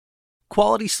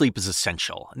Quality sleep is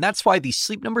essential, and that's why the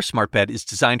Sleep Number Smart Bed is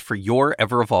designed for your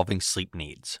ever-evolving sleep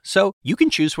needs. So you can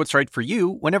choose what's right for you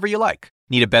whenever you like.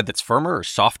 Need a bed that's firmer or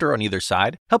softer on either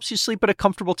side? Helps you sleep at a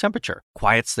comfortable temperature.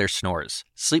 Quiets their snores.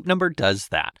 Sleep Number does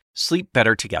that. Sleep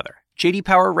better together. J.D.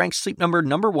 Power ranks Sleep Number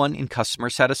 #1 in customer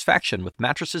satisfaction with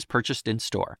mattresses purchased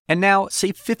in-store. And now,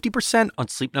 save 50% on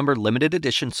Sleep Number Limited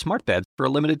Edition Smart Beds for a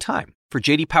limited time. For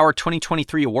J.D. Power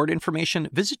 2023 award information,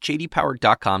 visit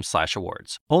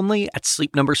jdpower.com/awards. Only at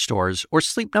Sleep Number stores or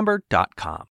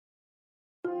sleepnumber.com.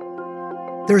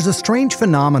 There's a strange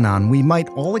phenomenon we might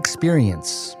all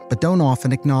experience, but don't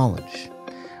often acknowledge.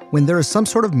 When there is some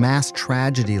sort of mass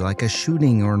tragedy like a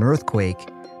shooting or an earthquake,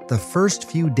 the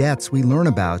first few deaths we learn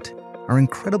about are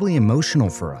incredibly emotional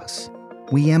for us.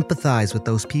 We empathize with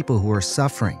those people who are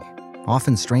suffering,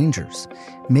 often strangers.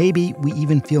 Maybe we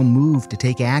even feel moved to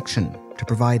take action, to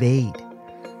provide aid.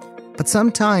 But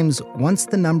sometimes, once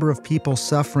the number of people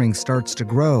suffering starts to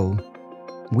grow,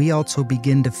 we also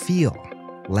begin to feel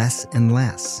less and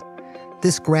less.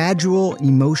 This gradual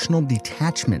emotional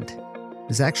detachment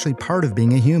is actually part of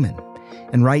being a human.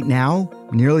 And right now,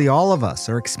 nearly all of us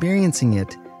are experiencing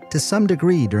it to some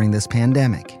degree during this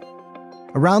pandemic.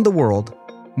 Around the world,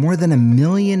 more than 1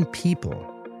 million people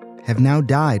have now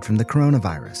died from the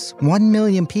coronavirus. 1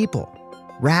 million people.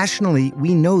 Rationally,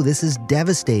 we know this is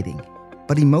devastating.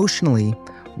 But emotionally,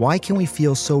 why can we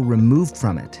feel so removed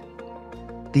from it?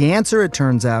 The answer, it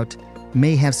turns out,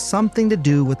 may have something to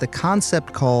do with a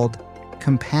concept called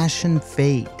compassion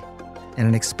fade, and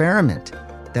an experiment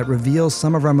that reveals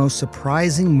some of our most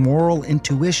surprising moral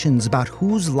intuitions about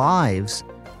whose lives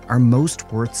are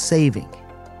most worth saving.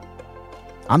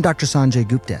 I'm Dr. Sanjay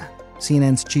Gupta,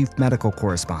 CNN's chief medical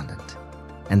correspondent,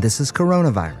 and this is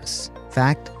Coronavirus,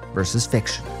 Fact versus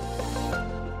Fiction.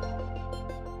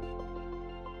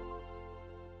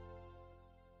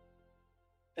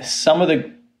 Some of the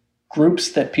groups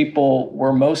that people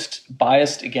were most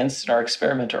biased against in our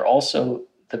experiment are also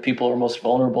the people who are most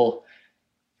vulnerable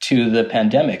to the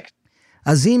pandemic.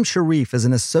 Azim Sharif is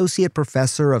an associate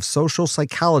professor of social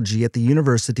psychology at the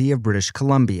University of British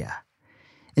Columbia.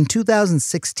 In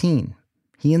 2016,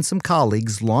 he and some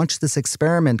colleagues launched this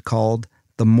experiment called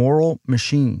the Moral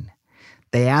Machine.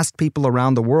 They asked people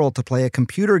around the world to play a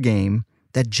computer game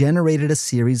that generated a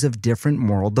series of different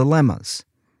moral dilemmas.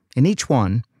 In each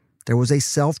one, there was a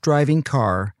self-driving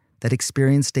car that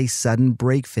experienced a sudden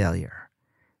brake failure.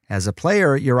 As a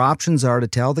player, your options are to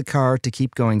tell the car to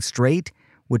keep going straight,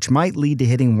 which might lead to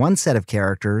hitting one set of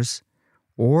characters,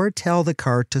 or tell the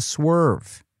car to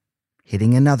swerve,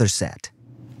 hitting another set.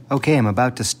 Okay, I'm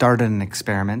about to start an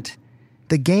experiment.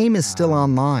 The game is still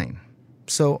online,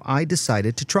 so I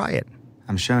decided to try it.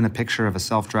 I'm shown a picture of a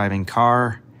self-driving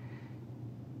car.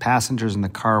 Passengers in the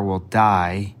car will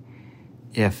die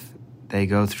if they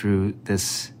go through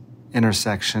this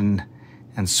intersection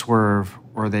and swerve,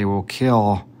 or they will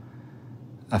kill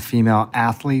a female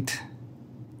athlete,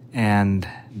 and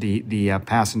the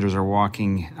passengers are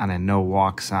walking on a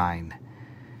no-walk sign.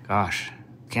 Gosh,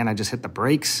 can't I just hit the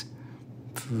brakes?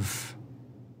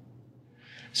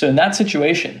 So in that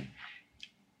situation,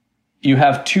 you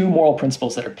have two moral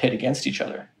principles that are pit against each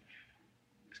other.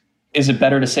 Is it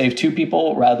better to save two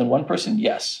people rather than one person?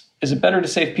 Yes. Is it better to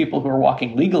save people who are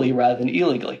walking legally rather than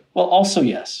illegally? Well, also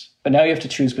yes. But now you have to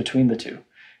choose between the two.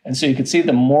 And so you can see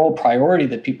the moral priority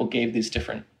that people gave these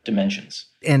different dimensions.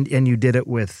 And you did it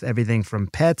with everything from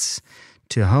pets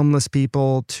to homeless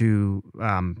people to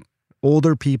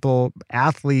older people,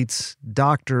 athletes,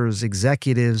 doctors,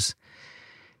 executives.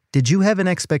 Did you have an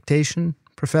expectation,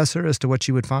 Professor, as to what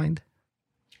you would find?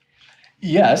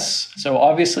 Yes. So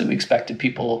obviously we expected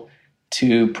people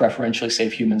to preferentially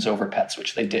save humans over pets,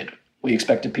 which they did. We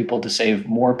expected people to save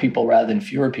more people rather than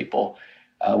fewer people,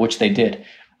 which they did.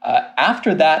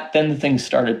 After that, then the things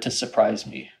started to surprise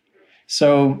me.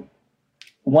 So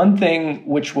one thing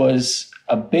which was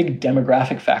a big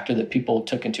demographic factor that people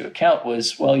took into account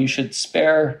was, well, you should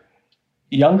spare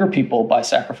younger people by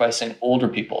sacrificing older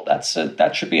people. That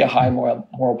should be a high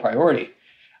moral priority.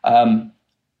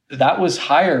 That was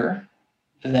higher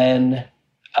than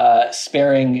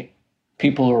sparing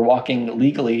people who are walking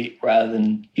legally rather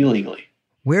than illegally.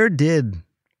 Where did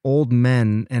old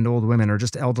men and old women, or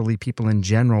just elderly people in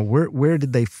general, where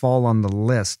did they fall on the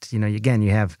list? You know, again, you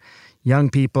have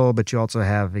young people, but you also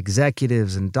have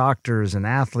executives and doctors and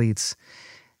athletes.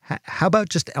 How about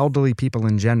just elderly people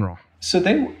in general? So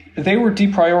they were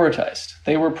deprioritized.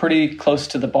 They were pretty close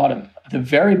to the bottom. The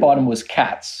very bottom was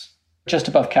cats. Just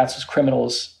above cats was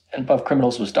criminals, and above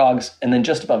criminals was dogs, and then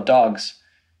just above dogs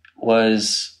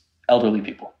was elderly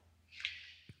people.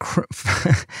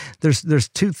 There's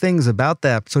two things about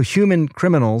that. So human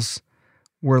criminals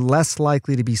were less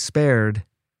likely to be spared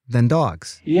than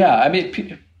dogs. Yeah, I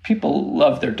mean, people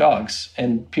love their dogs,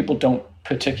 and people don't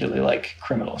particularly like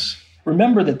criminals.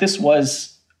 Remember that this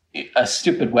was a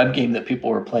stupid web game that people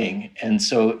were playing. And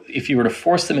so if you were to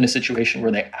force them in a situation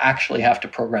where they actually have to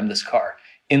program this car,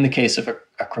 in the case of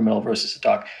a criminal versus a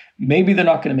dog, maybe they're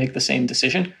not going to make the same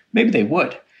decision. Maybe they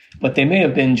would, but they may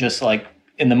have been just like,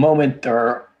 in the moment,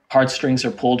 their heartstrings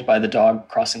are pulled by the dog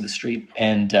crossing the street,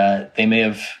 and they may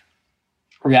have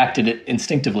reacted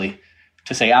instinctively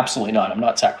to say, absolutely not, I'm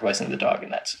not sacrificing the dog in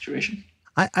that situation.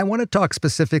 I want to talk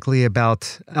specifically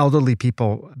about elderly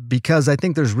people because I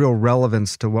think there's real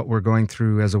relevance to what we're going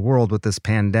through as a world with this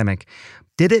pandemic.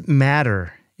 Did it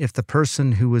matter if the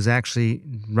person who was actually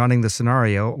running the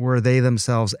scenario, were they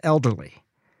themselves elderly?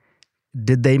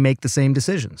 Did they make the same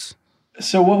decisions?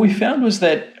 So what we found was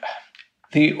that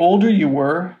the older you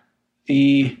were,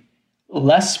 the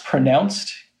less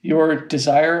pronounced your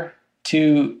desire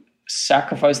to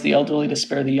sacrifice the elderly to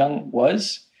spare the young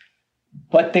was,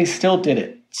 but they still did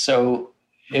it. So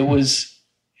it was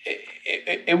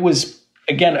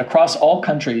again, across all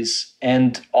countries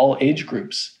and all age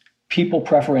groups, people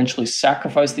preferentially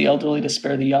sacrificed the elderly to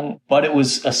spare the young, but it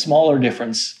was a smaller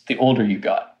difference the older you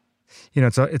got. You know,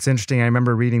 it's interesting. I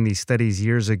remember reading these studies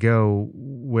years ago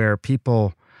where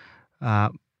people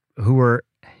who were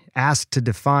asked to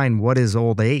define what is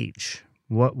old age.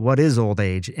 What is old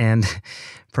age? And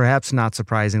perhaps not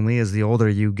surprisingly, as the older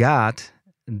you got,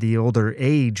 the older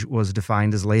age was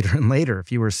defined as later and later.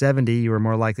 If you were 70, you were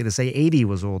more likely to say 80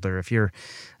 was older. If you're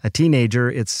a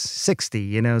teenager, it's 60,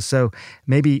 you know. So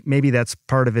maybe that's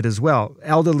part of it as well.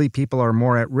 Elderly people are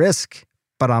more at risk,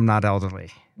 but I'm not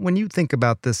elderly. When you think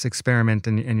about this experiment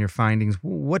and your findings,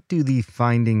 what do the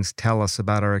findings tell us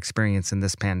about our experience in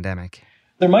this pandemic?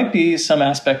 There might be some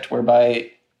aspect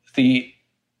whereby the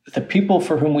people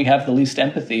for whom we have the least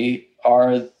empathy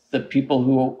are the people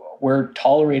who we're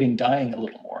tolerating dying a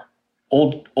little more.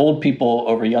 Old people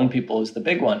over young people is the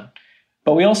big one.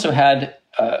 But we also had,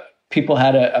 people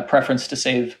had a preference to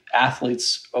save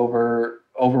athletes over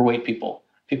overweight people.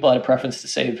 People had a preference to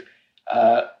save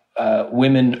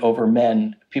women over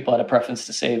men. People had a preference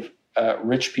to save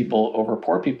rich people over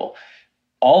poor people.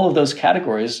 All of those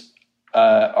categories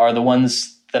are the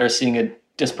ones that are seeing a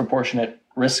disproportionate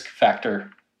risk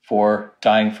factor for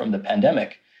dying from the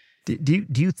pandemic. Do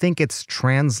you think it's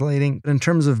translating in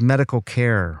terms of medical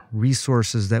care,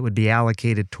 resources that would be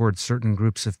allocated towards certain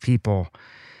groups of people?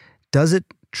 Does it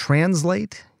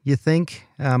translate, you think,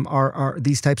 are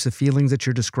these types of feelings that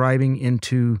you're describing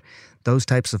into those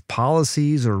types of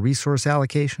policies or resource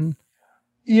allocation?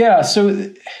 Yeah,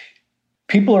 so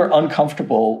people are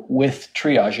uncomfortable with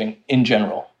triaging in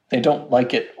general. They don't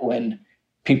like it when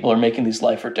people are making these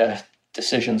life or death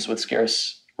decisions with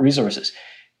scarce resources.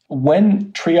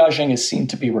 When triaging is seen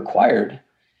to be required,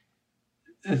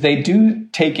 they do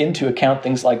take into account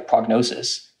things like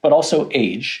prognosis, but also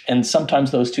age. And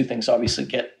sometimes those two things obviously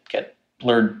get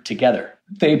blurred together.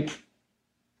 They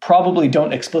probably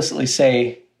don't explicitly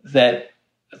say that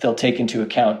they'll take into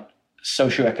account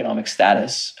socioeconomic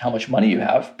status, how much money you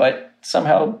have, but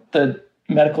somehow the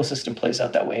medical system plays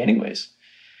out that way anyways.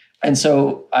 And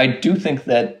so I do think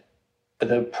that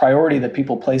the priority that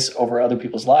people place over other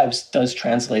people's lives does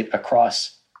translate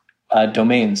across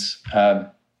domains,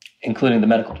 including the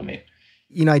medical domain.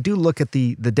 You know, I do look at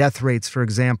the death rates, for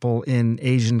example, in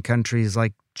Asian countries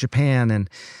like Japan and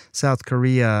South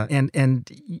Korea. And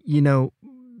you know,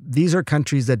 these are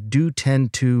countries that do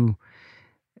tend to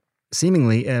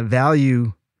seemingly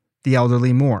value the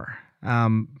elderly more.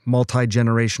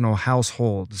 Multi-generational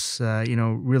households,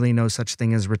 really no such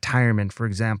thing as retirement, for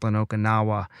example, in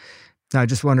Okinawa. I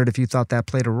just wondered if you thought that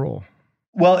played a role.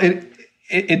 Well,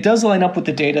 it does line up with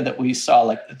the data that we saw,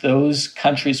 like those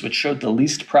countries which showed the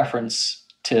least preference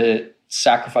to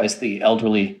sacrifice the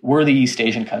elderly were the East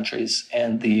Asian countries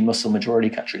and the Muslim majority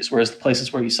countries, whereas the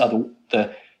places where you saw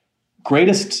the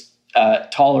greatest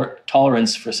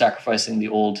tolerance for sacrificing the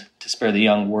old to spare the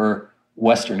young were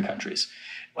Western countries.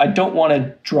 I don't want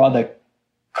to draw the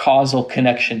causal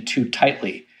connection too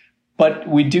tightly, but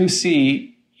we do see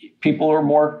people are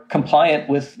more compliant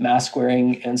with mask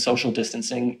wearing and social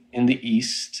distancing in the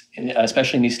East,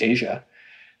 especially in East Asia.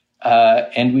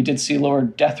 And we did see lower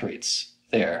death rates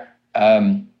there.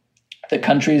 The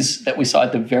countries that we saw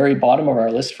at the very bottom of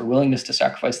our list for willingness to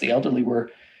sacrifice the elderly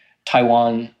were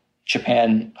Taiwan,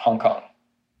 Japan, Hong Kong,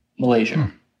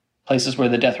 Malaysia, places where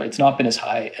the death rate's not been as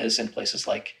high as in places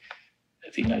like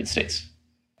the United States.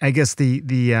 I guess the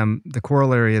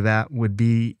corollary of that would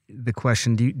be the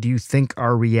question, do you think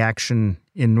our reaction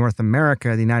in North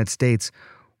America, the United States,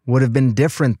 would have been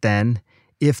different then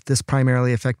if this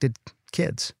primarily affected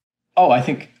kids? Oh, I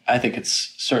think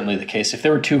it's certainly the case. If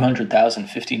there were 200,000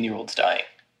 15-year-olds dying,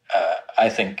 I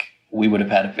think we would have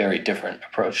had a very different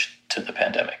approach to the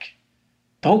pandemic.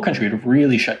 The whole country would have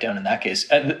really shut down in that case.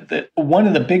 One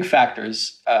of the big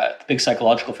factors, the big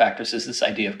psychological factors, is this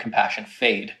idea of compassion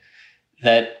fade,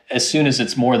 that as soon as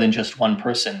it's more than just one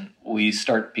person, we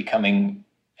start becoming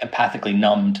empathically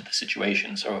numb to the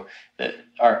situation. So that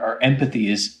our empathy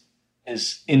is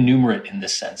innumerate in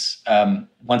this sense.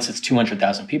 Once it's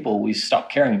 200,000 people, we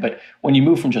stop caring. But when you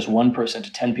move from just one person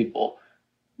to 10 people,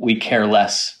 we care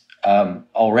less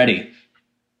already.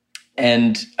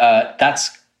 And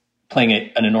that's playing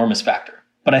an enormous factor.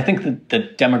 But I think that the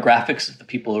demographics of the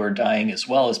people who are dying as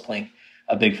well is playing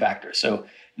a big factor. So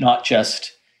not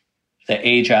just the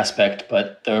age aspect,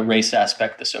 but the race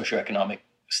aspect, the socioeconomic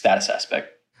status aspect.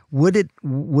 Would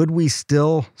we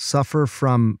still suffer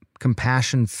from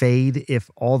compassion fade if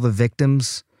all the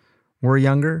victims were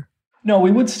younger? No,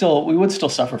 we would still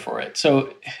suffer for it.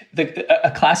 So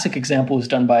a classic example was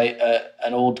done by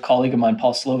an old colleague of mine,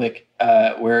 Paul Slovic,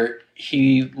 where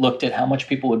he looked at how much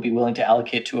people would be willing to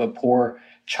allocate to a poor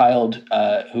child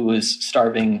who was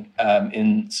starving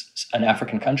in an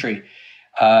African country.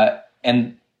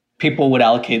 And people would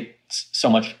allocate so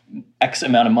much X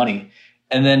amount of money.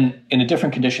 And then in a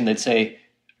different condition, they'd say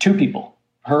 2 people,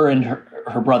 her and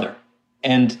her brother.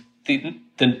 And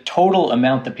the total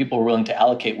amount that people were willing to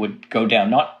allocate would go down,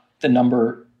 not the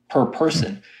number per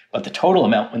person, but the total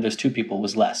amount when there's 2 people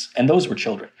was less. And those were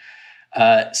children.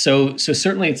 So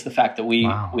certainly it's the fact that we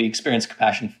experience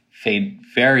compassion fade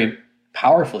very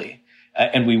powerfully,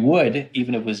 and we would,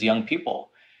 even if it was young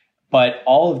people. But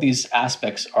all of these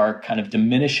aspects are kind of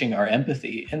diminishing our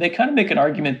empathy. And they kind of make an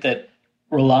argument that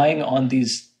relying on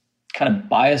these kind of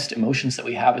biased emotions that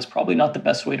we have is probably not the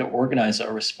best way to organize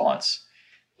our response.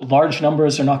 Large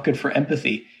numbers are not good for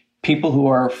empathy. People who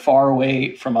are far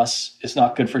away from us is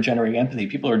not good for generating empathy.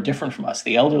 People who are different from us,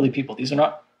 the elderly people, these are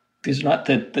not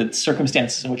the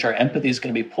circumstances in which our empathy is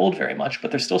going to be pulled very much,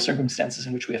 but they're still circumstances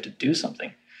in which we have to do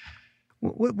something.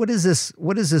 What does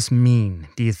this mean,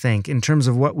 do you think, in terms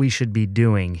of what we should be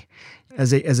doing?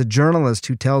 As a journalist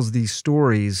who tells these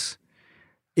stories,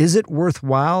 is it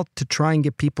worthwhile to try and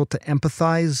get people to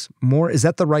empathize more? Is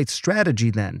that the right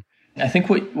strategy then? I think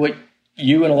what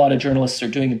you and a lot of journalists are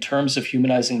doing in terms of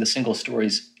humanizing the single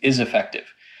stories is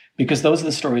effective, because those are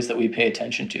the stories that we pay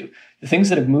attention to. The things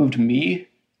that have moved me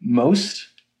most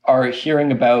are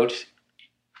hearing about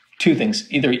 2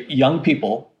 things: either young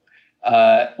people,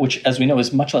 which, as we know,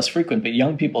 is much less frequent, but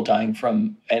young people dying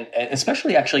from, and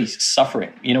especially actually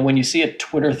suffering. You know, when you see a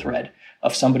Twitter thread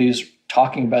of somebody who's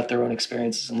talking about their own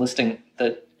experiences and listing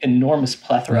the enormous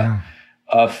plethora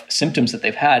of symptoms that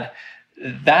they've had,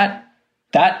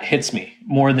 that hits me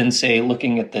more than, say,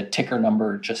 looking at the ticker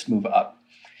number just move up.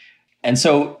 And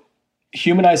so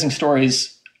humanizing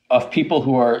stories of people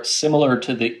who are similar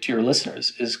to your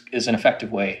listeners is an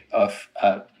effective way of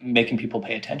making people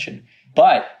pay attention.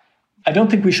 But I don't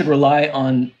think we should rely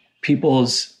on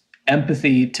people's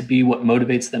empathy to be what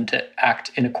motivates them to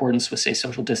act in accordance with, say,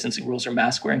 social distancing rules or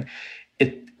mask wearing.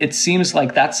 It seems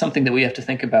like that's something that we have to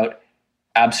think about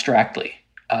abstractly,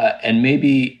 and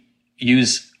maybe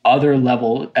use other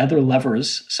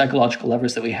levers, psychological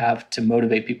levers that we have to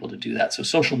motivate people to do that. So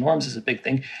social norms is a big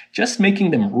thing. Just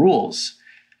making them rules,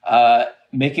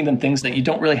 making them things that you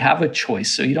don't really have a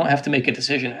choice. So you don't have to make a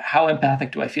decision. How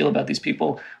empathic do I feel about these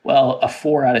people? Well, a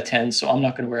 4 out of 10, so I'm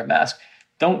not going to wear a mask.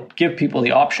 Don't give people the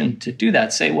option to do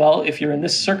that. Say, well, if you're in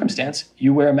this circumstance,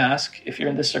 you wear a mask. If you're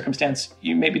in this circumstance,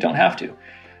 you maybe don't have to.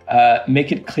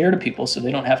 Make it clear to people so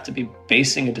they don't have to be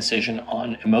basing a decision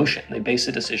on emotion. They base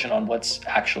a decision on what's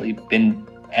actually been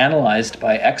analyzed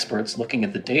by experts looking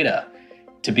at the data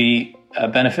to be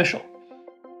beneficial.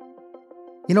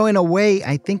 You know, in a way,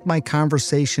 I think my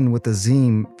conversation with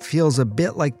Azim feels a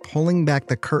bit like pulling back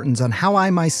the curtains on how I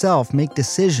myself make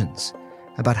decisions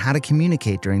about how to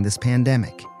communicate during this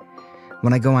pandemic.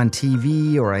 When I go on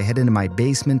TV or I head into my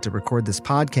basement to record this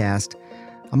podcast,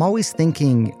 I'm always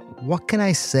thinking, what can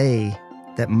I say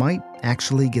that might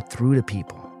actually get through to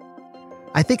people?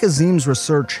 I think Azim's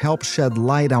research helps shed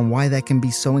light on why that can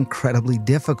be so incredibly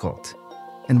difficult,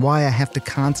 and why I have to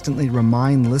constantly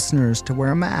remind listeners to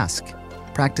wear a mask,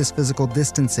 practice physical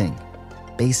distancing,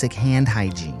 basic hand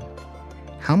hygiene.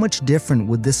 How much different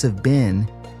would this have been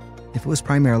if it was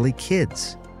primarily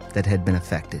kids that had been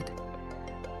affected?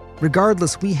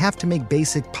 Regardless, we have to make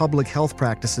basic public health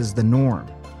practices the norm.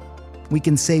 We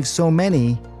can save so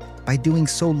many by doing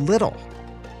so little.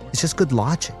 It's just good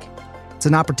logic. It's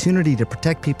an opportunity to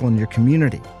protect people in your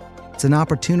community. It's an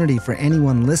opportunity for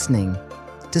anyone listening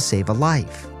to save a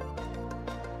life.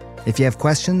 If you have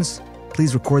questions,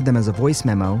 please record them as a voice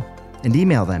memo and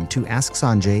email them to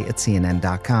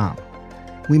asksanjay@cnn.com.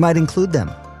 We might include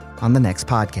them on the next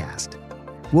podcast.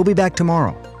 We'll be back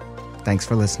tomorrow. Thanks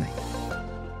for listening.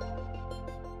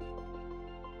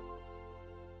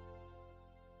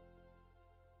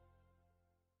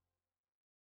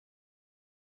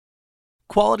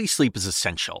 Quality sleep is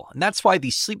essential, and that's why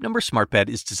the Sleep Number Smart Bed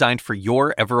is designed for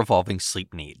your ever-evolving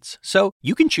sleep needs. So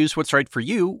you can choose what's right for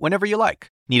you whenever you like.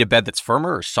 Need a bed that's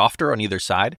firmer or softer on either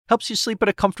side? Helps you sleep at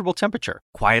a comfortable temperature.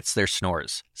 Quiets their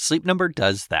snores. Sleep Number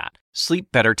does that. Sleep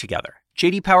better together.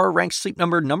 J.D. Power ranks Sleep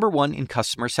Number number 1 in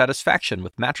customer satisfaction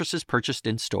with mattresses purchased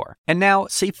in-store. And now,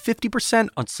 save 50%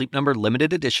 on Sleep Number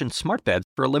limited edition smart beds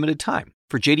for a limited time.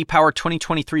 For J.D. Power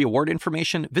 2023 award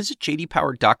information, visit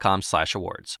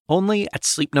jdpower.com/awards. Only at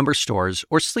Sleep Number stores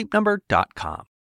or sleepnumber.com.